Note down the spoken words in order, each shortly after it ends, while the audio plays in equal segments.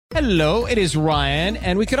Hello, it is Ryan,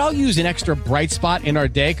 and we could all use an extra bright spot in our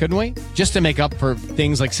day, couldn't we? Just to make up for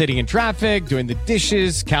things like sitting in traffic, doing the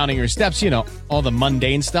dishes, counting your steps, all the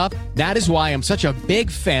mundane stuff. That is why I'm such a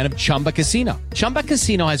big fan of Chumba Casino. Chumba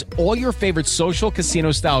Casino has all your favorite social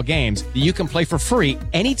casino-style games that you can play for free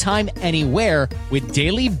anytime, anywhere with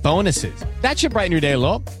daily bonuses. That should brighten your day a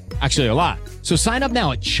little. Actually, a lot. So sign up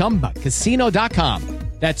now at ChumbaCasino.com.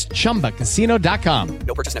 That's ChumbaCasino.com.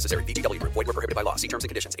 No purchase necessary. VGW Group. Void where prohibited by law. See terms and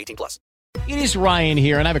conditions. 18+. It is Ryan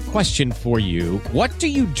here, and I have a question for you. What do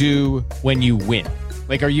you do when you win?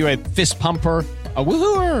 Like, are you a fist pumper, a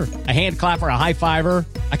woohooer, a hand clapper, a high fiver?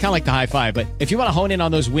 I kind of like the high five, but if you want to hone in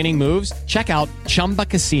on those winning moves, check out Chumba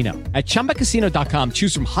Casino. At ChumbaCasino.com,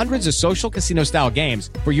 choose from hundreds of social casino-style games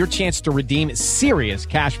for your chance to redeem serious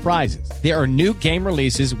cash prizes. There are new game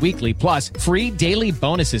releases weekly, plus free daily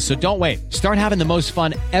bonuses, so don't wait. Start having the most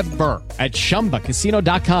fun ever at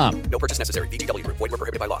ChumbaCasino.com. No purchase necessary. VGW Group. Void where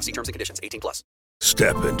prohibited by law. See terms and conditions. 18+.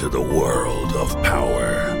 Step into the world of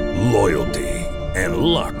power, loyalty, and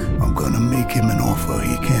luck. I'm gonna make him an offer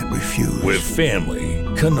he can't refuse. With family,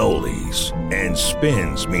 cannolis, and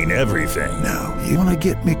spins mean everything. Now, you wanna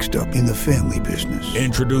get mixed up in the family business.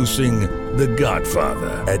 Introducing The Godfather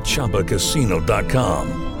at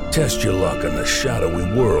ChumbaCasino.com. Test your luck in the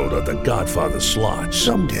shadowy world of The Godfather slot.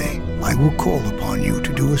 Someday, I will call upon you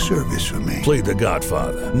to do a service for me. Play The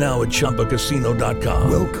Godfather, now at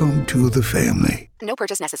ChumbaCasino.com. Welcome to the family. No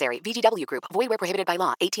purchase necessary. VGW Group. Void where prohibited by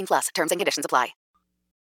law. 18+. Terms and conditions apply.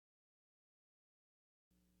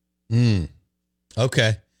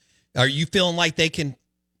 Okay. Are you feeling like they can...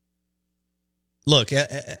 Look,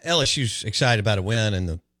 LSU's excited about a win in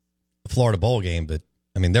the Florida Bowl game, but,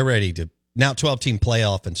 I mean, they're ready to... Now 12-team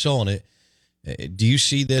playoff and so on. Do you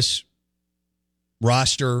see this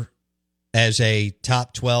roster as a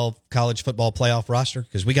top 12 college football playoff roster?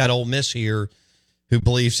 Because we got Ole Miss here who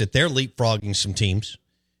believes that they're leapfrogging some teams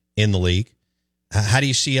in the league. How do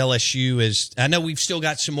you see LSU as... I know we've still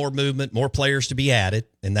got some more movement, more players to be added,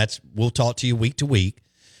 and we'll talk to you week to week.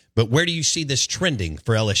 But where do you see this trending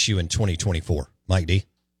for LSU in 2024, Mike D?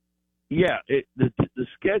 Yeah, the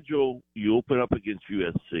schedule, you open up against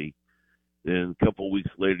USC. Then a couple of weeks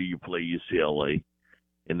later, you play UCLA,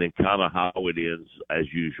 and then kind of how it ends, as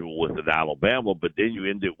usual, with an Alabama, but then you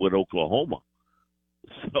end it with Oklahoma.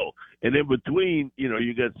 So, and in between,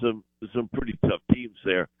 you got some pretty tough teams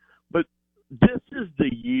there. But this is the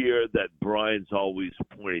year that Brian's always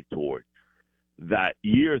pointed toward, that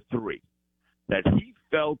year 3, that he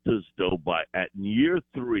felt as though at year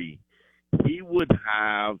 3, he would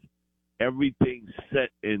have everything set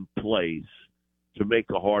in place to make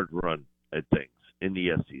a hard run at things in the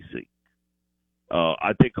SEC.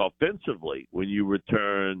 I think offensively, when you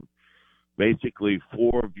return basically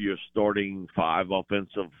 4 of your starting 5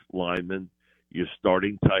 offensive linemen, your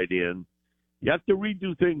starting tight end, you have to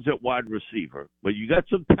redo things at wide receiver. But you got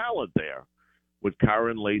some talent there with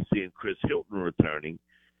Kyron Lacey and Chris Hilton returning.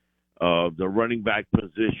 The running back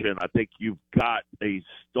position, I think you've got a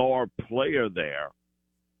star player there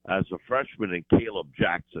as a freshman in Caleb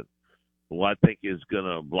Jackson, who I think is going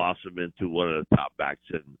to blossom into one of the top backs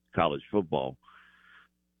in college football.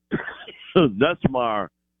 Nussmeier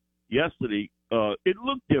yesterday, it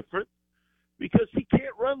looked different because he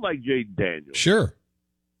can't run like Jaden Daniels. Sure.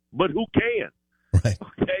 But who can? Right.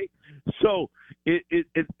 Okay? So it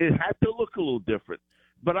had to look a little different.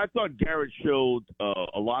 But I thought Garrett showed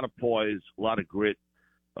a lot of poise, a lot of grit,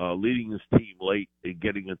 leading his team late and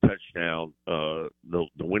getting a touchdown, the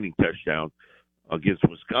winning touchdown against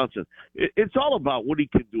Wisconsin. It's all about what he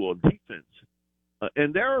can do on defense.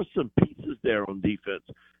 And there are some pieces there on defense,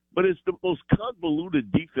 but it's the most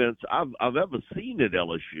convoluted defense I've ever seen at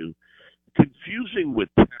LSU, confusing with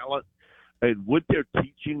talent and what they're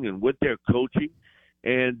teaching and what they're coaching.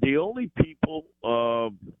 And the only people,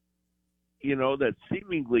 that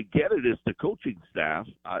seemingly get it is the coaching staff.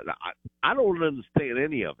 I don't understand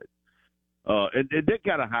any of it. And they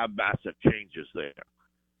got to have massive changes there,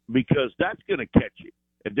 because that's going to catch you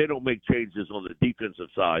if they don't make changes on the defensive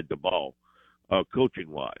side of the ball,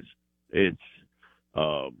 coaching-wise. It's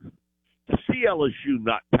to see LSU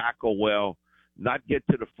not tackle well, not get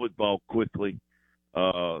to the football quickly.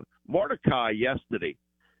 Mordecai yesterday,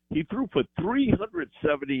 he threw for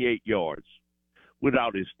 378 yards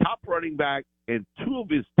without his top running back and 2 of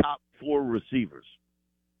his top 4 receivers.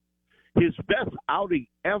 His best outing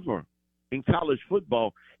ever in college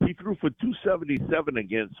football, he threw for 277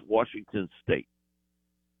 against Washington State.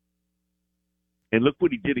 And look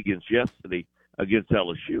what he did yesterday against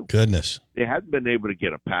LSU. Goodness. They hadn't been able to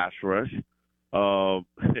get a pass rush.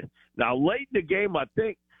 Now, late in the game, I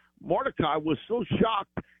think Mordecai was so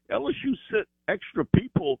shocked. LSU sent extra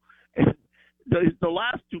people, and the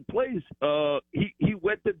last two plays, he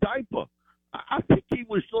wet the diaper. I think he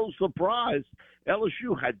was so surprised.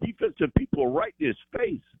 LSU had defensive people right in his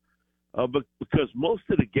face, but because most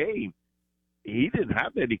of the game, he didn't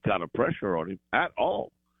have any kind of pressure on him at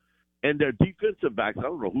all. And their defensive backs, I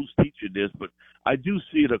don't know who's teaching this, but I do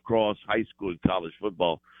see it across high school and college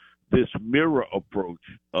football, this mirror approach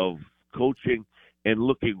of coaching and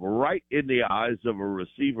looking right in the eyes of a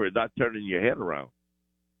receiver and not turning your head around.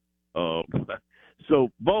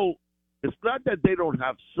 So, Bo, it's not that they don't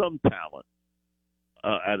have some talent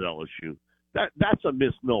at LSU. That's a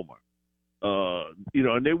misnomer.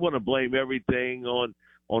 And they want to blame everything on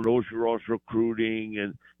Ogeron's recruiting,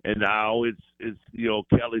 and now it's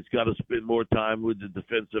Kelly's got to spend more time with the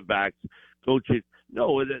defensive backs coaching.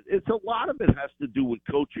 No, it's a lot of it has to do with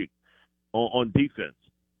coaching on defense.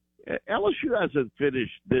 LSU hasn't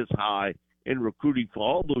finished this high in recruiting for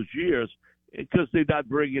all those years because they're not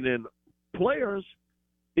bringing in players,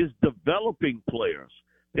 is developing players.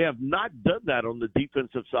 They have not done that on the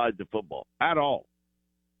defensive side of football at all.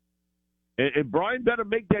 And Brian better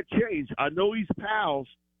make that change. I know he's pals,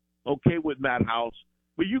 with Matt House,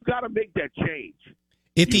 but you got to make that change.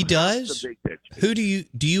 If he does, who do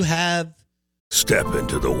you have? Step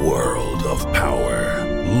into the world of power,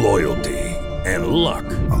 loyalty, and luck.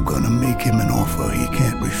 I'm going to make him an offer he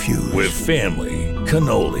can't refuse. With family,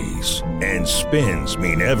 cannolis, and spins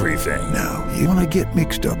mean everything. Now, you want to get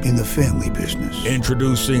mixed up in the family business.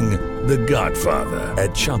 Introducing The Godfather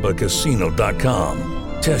at ChumbaCasino.com.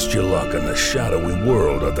 Test your luck in the shadowy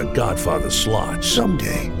world of The Godfather slot.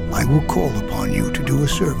 Someday, I will call upon you to do a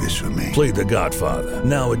service for me. Play The Godfather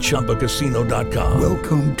now at ChumbaCasino.com.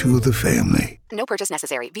 Welcome to the family. No purchase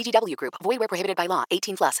necessary. VGW Group. Void where prohibited by law.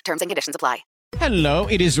 18 plus. Terms and conditions apply. Hello,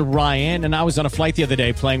 it is Ryan, and I was on a flight the other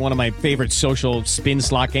day playing one of my favorite social spin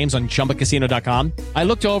slot games on ChumbaCasino.com. I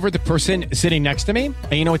looked over at the person sitting next to me,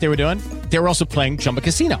 and you know what they were doing? They were also playing Chumba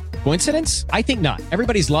Casino. Coincidence? I think not.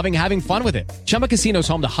 Everybody's loving having fun with it. Chumba Casino is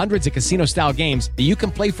home to hundreds of casino-style games that you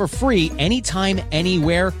can play for free anytime,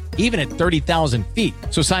 anywhere, even at 30,000 feet.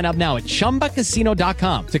 So sign up now at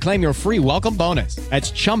ChumbaCasino.com to claim your free welcome bonus.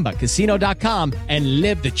 That's ChumbaCasino.com and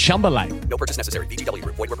live the Chumba life. No purchase necessary. VGW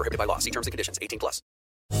Group. Void where prohibited by law. See terms and conditions. 18 plus.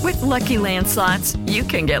 With Lucky Land Slots, you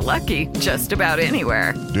can get lucky just about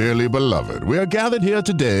anywhere. Dearly beloved, we are gathered here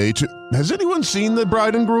today to... Has anyone seen the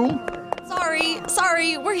bride and groom?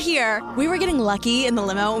 Sorry, we're here. We were getting lucky in the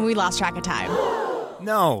limo and we lost track of time.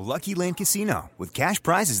 No, Lucky Land Casino, with cash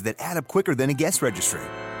prizes that add up quicker than a guest registry.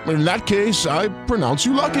 In that case, I pronounce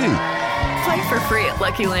you lucky. Play for free at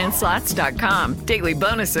LuckyLandSlots.com. Daily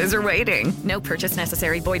bonuses are waiting. No purchase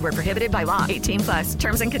necessary. Void where prohibited by law. 18 plus.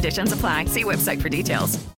 Terms and conditions apply. See website for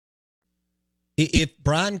details. If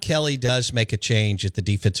Brian Kelly does make a change at the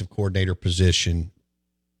defensive coordinator position,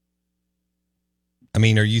 I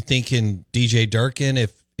mean, are you thinking DJ Durkin?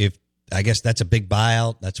 If I guess that's a big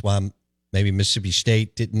buyout. That's why maybe Mississippi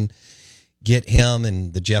State didn't get him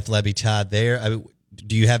and the Jeff Levy tied there. I mean,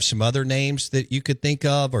 do you have some other names that you could think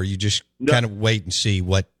of, or you just kind of wait and see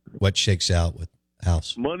what shakes out with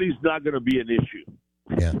House? Money's not going to be an issue.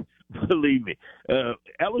 Yeah. Believe me.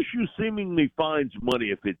 LSU seemingly finds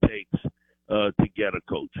money if it takes to get a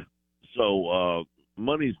coach. So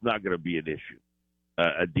money's not going to be an issue,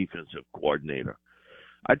 a defensive coordinator.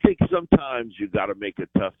 I think sometimes you got to make a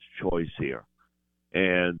tough choice here.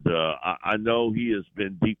 And I know he has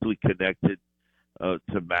been deeply connected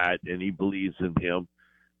to Matt, and he believes in him.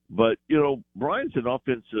 But, Brian's an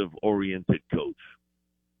offensive-oriented coach.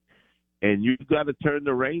 And you've got to turn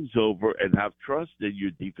the reins over and have trust in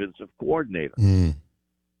your defensive coordinator.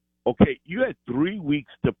 Okay, you had 3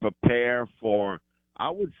 weeks to prepare for,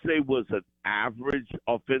 I would say, was an average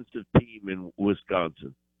offensive team in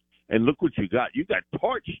Wisconsin. And look what you got. You got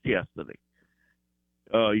torched yesterday.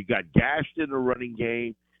 You got gashed in the running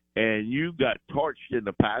game, and you got torched in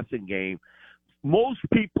the passing game. Most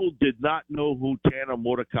people did not know who Tanner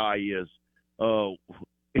Mordecai is. And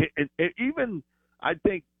even, I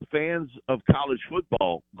think, fans of college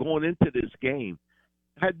football going into this game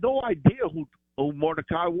had no idea who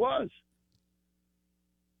Mordecai was.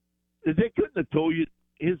 They couldn't have told you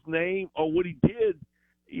his name or what he did,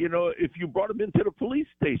 if you brought him into the police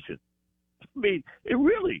station. I mean, it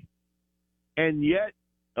really. And yet,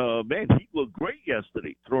 man, he looked great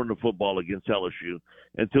yesterday throwing the football against LSU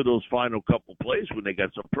until those final couple plays when they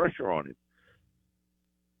got some pressure on him.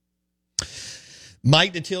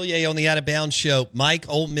 Mike Detillier on the Out of Bounds show. Mike,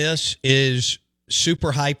 Ole Miss is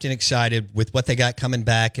super hyped and excited with what they got coming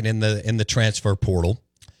back and in the transfer portal,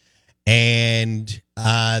 and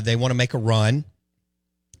they want to make a run.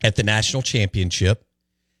 at the national championship.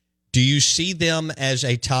 Do you see them as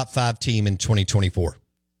a top 5 team in 2024?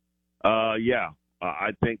 Yeah.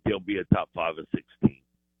 I think they'll be a top 5 or 6 team.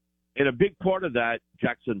 And a big part of that,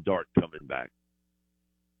 Jackson Dart coming back.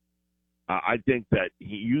 I think that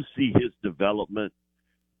you see his development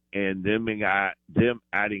and them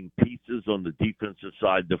adding pieces on the defensive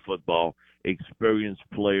side of the football, experienced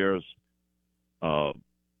players.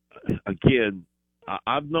 Again,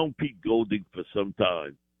 I've known Pete Golding for some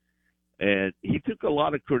time, and he took a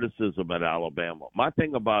lot of criticism at Alabama. My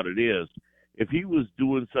thing about it is, if he was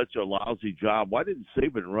doing such a lousy job, why didn't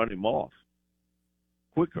Saban run him off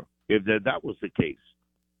quicker if that was the case?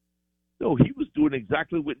 No, he was doing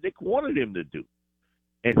exactly what Nick wanted him to do.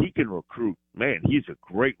 And he can recruit. Man, he's a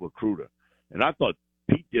great recruiter. And I thought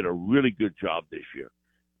Pete did a really good job this year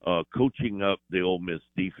coaching up the Ole Miss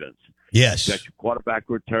defense. Yes. You got your quarterback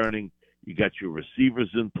returning. You got your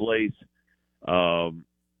receivers in place. You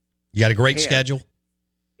got a great schedule.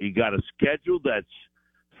 You got a schedule that's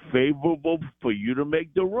favorable for you to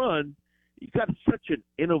make the run. You got such an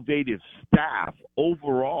innovative staff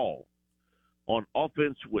overall on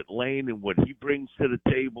offense with Lane and what he brings to the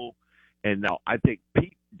table. And now I think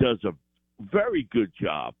Pete does a very good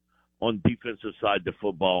job on defensive side of the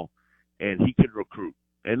football, and he can recruit.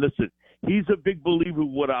 And listen, he's a big believer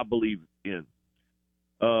in what I believe in.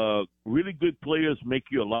 Really good players make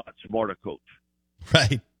you a lot smarter coach.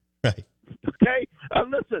 Right. Okay?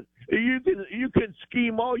 Listen, you can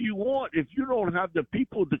scheme all you want. If you don't have the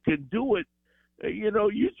people that can do it,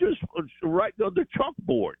 you just write on the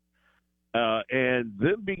chalkboard. And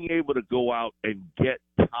them being able to go out and get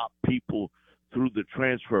top people through the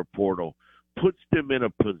transfer portal puts them in a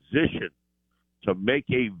position to make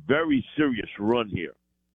a very serious run here.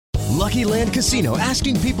 Lucky Land Casino,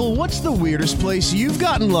 asking people, what's the weirdest place you've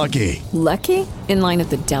gotten lucky? Lucky? In line at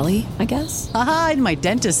the deli, I guess? Aha, in my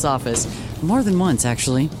dentist's office. More than once,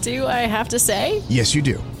 actually. Do I have to say? Yes, you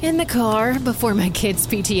do. In the car before my kids'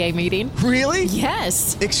 PTA meeting. Really?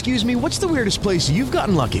 Yes. Excuse me, what's the weirdest place you've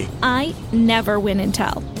gotten lucky? I never win and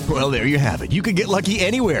tell. Well, there you have it. You can get lucky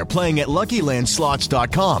anywhere, playing at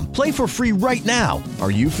LuckyLandSlots.com. Play for free right now. Are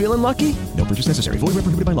you feeling lucky? No purchase necessary. Void where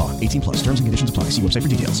prohibited by law. 18 plus. Terms and conditions apply. See website for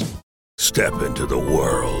details. Step into the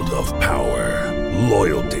world of power,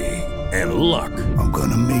 loyalty, and luck. I'm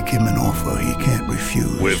gonna make him an offer he can't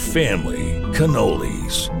refuse. With family,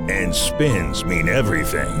 cannolis, and spins mean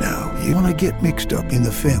everything. Now, you wanna get mixed up in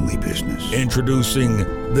the family business. Introducing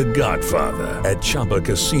The Godfather at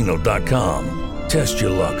ChumbaCasino.com. Test your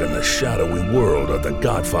luck in the shadowy world of The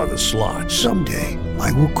Godfather slot. Someday,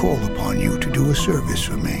 I will call upon you to do a service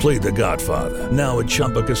for me. Play The Godfather now at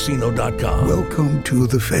ChumbaCasino.com. Welcome to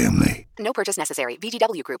the family. No purchase necessary.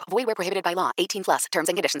 VGW Group. Void where prohibited by law. 18 plus. Terms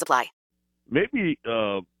and conditions apply. Maybe,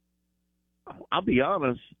 I'll be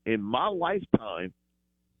honest, in my lifetime,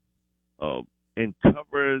 in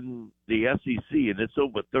covering the SEC, and it's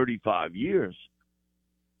over 35 years,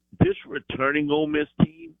 this returning Ole Miss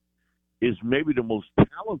team is maybe the most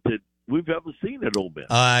talented we've ever seen at Ole Miss.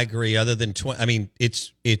 I agree. Other than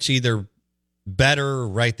it's either better or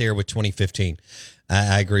right there with 2015.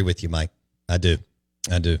 I agree with you, Mike. I do.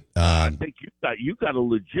 I think you got a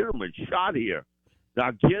legitimate shot here. Now,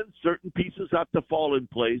 again, certain pieces have to fall in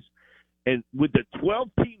place. And with the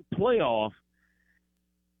 12-team playoff,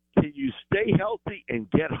 can you stay healthy and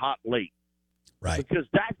get hot late? Right. Because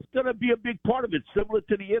that's going to be a big part of it, similar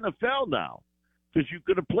to the NFL now, because you're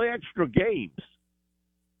going to play extra games.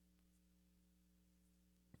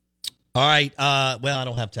 All right. Well, I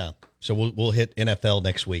don't have time, so we'll hit NFL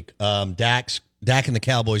next week. Dak and the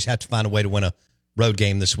Cowboys have to find a way to win a road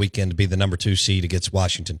game this weekend to be the number 2 seed against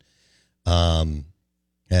Washington.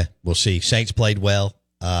 We'll see. Saints played well.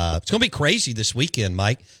 It's going to be crazy this weekend,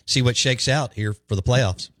 Mike. See what shakes out here for the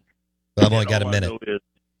playoffs. But I've only got a minute.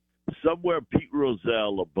 Somewhere Pete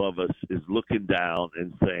Rozelle above us is looking down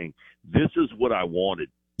and saying, this is what I wanted.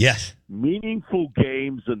 Yes. Meaningful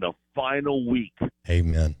games in the final week.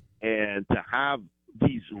 Amen. And to have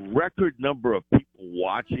these record number of people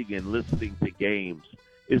watching and listening to games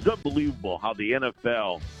is unbelievable how the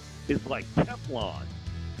NFL is like Teflon.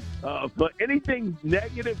 But anything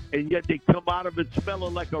negative, and yet they come out of it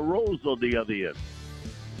smelling like a rose on the other end.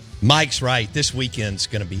 Mike's right. This weekend's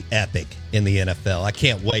going to be epic in the NFL. I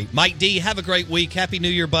can't wait. Mike D, have a great week. Happy New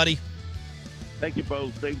Year, buddy. Thank you,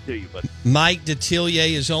 Bo. Same to you, buddy. Mike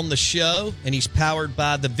Detillier is on the show, and he's powered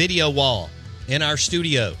by the video wall in our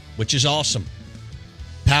studio, which is awesome.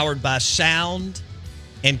 Powered by sound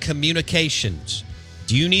and communications.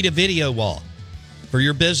 Do you need a video wall for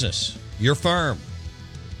your business, your firm,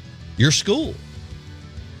 your school?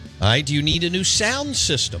 All right. Do you need a new sound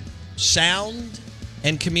system? Sound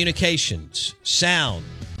and Communications. Sound,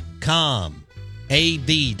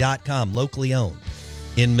 AV.com, locally owned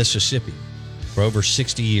in Mississippi for over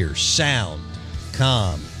 60 years. Sound,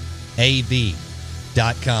 AV.com.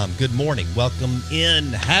 Good morning. Welcome in.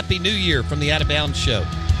 Happy New Year from the Out of Bounds Show.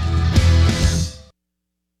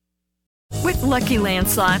 With Lucky Land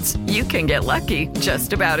Slots, you can get lucky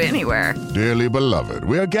just about anywhere. Dearly beloved,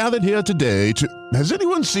 we are gathered here today to... Has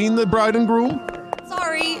anyone seen the bride and groom?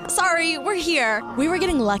 Sorry, we're here. We were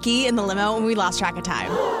getting lucky in the limo and we lost track of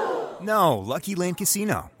time. No, Lucky Land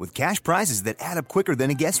Casino, with cash prizes that add up quicker than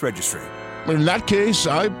a guest registry. In that case,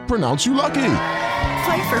 I pronounce you lucky.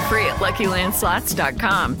 Play for free at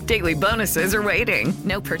LuckyLandSlots.com. Daily bonuses are waiting.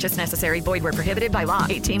 No purchase necessary. Void where prohibited by law.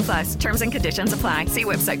 18+. Terms and conditions apply. See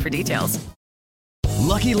website for details.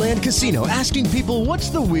 Lucky Land Casino, asking people, what's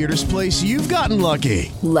the weirdest place you've gotten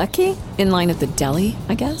lucky? Lucky? In line at the deli,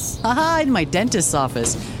 I guess? Aha, in my dentist's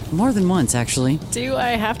office. More than once, actually. Do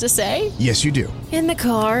I have to say? Yes, you do. In the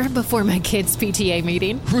car before my kids' PTA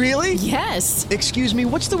meeting. Really? Yes. Excuse me,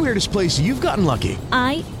 what's the weirdest place you've gotten lucky?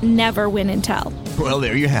 I never win and tell. Well,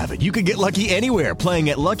 there you have it. You can get lucky anywhere, playing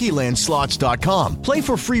at LuckyLandSlots.com. Play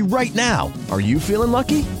for free right now. Are you feeling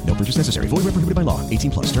lucky? No purchase necessary. Void where prohibited by law.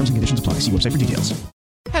 18+. Terms and conditions apply. See website for details.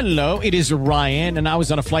 Hello, it is Ryan, and I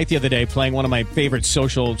was on a flight the other day playing one of my favorite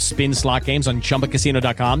social spin slot games on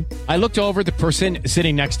ChumbaCasino.com. I looked over at the person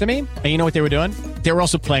sitting next to me, and you know what they were doing? They were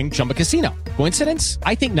also playing Chumba Casino. Coincidence?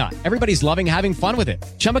 I think not. Everybody's loving having fun with it.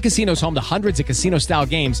 Chumba Casino is home to hundreds of casino-style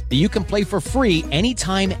games that you can play for free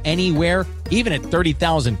anytime, anywhere, even at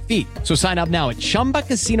 30,000 feet. So sign up now at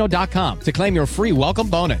ChumbaCasino.com to claim your free welcome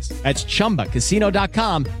bonus. That's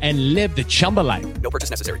ChumbaCasino.com and live the Chumba life. No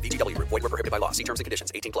purchase necessary. Detillier. Void were prohibited by law. See terms and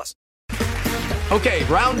conditions. 18+. Okay,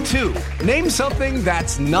 round two. Name something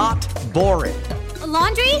that's not boring. A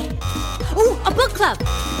laundry? Ooh, a book club.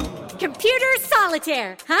 Computer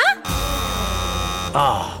solitaire, huh?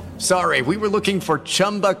 Ah, sorry, we were looking for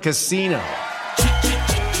Chumba Casino.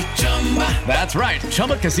 That's right,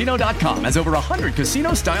 ChumbaCasino.com has over 100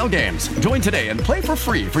 casino-style games. Join today and play for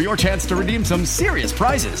free for your chance to redeem some serious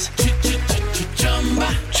prizes.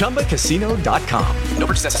 ChumbaCasino.com. No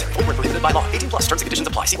purchase necessary. Void were prohibited by law. 18+. Terms and conditions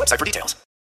apply. See website for details.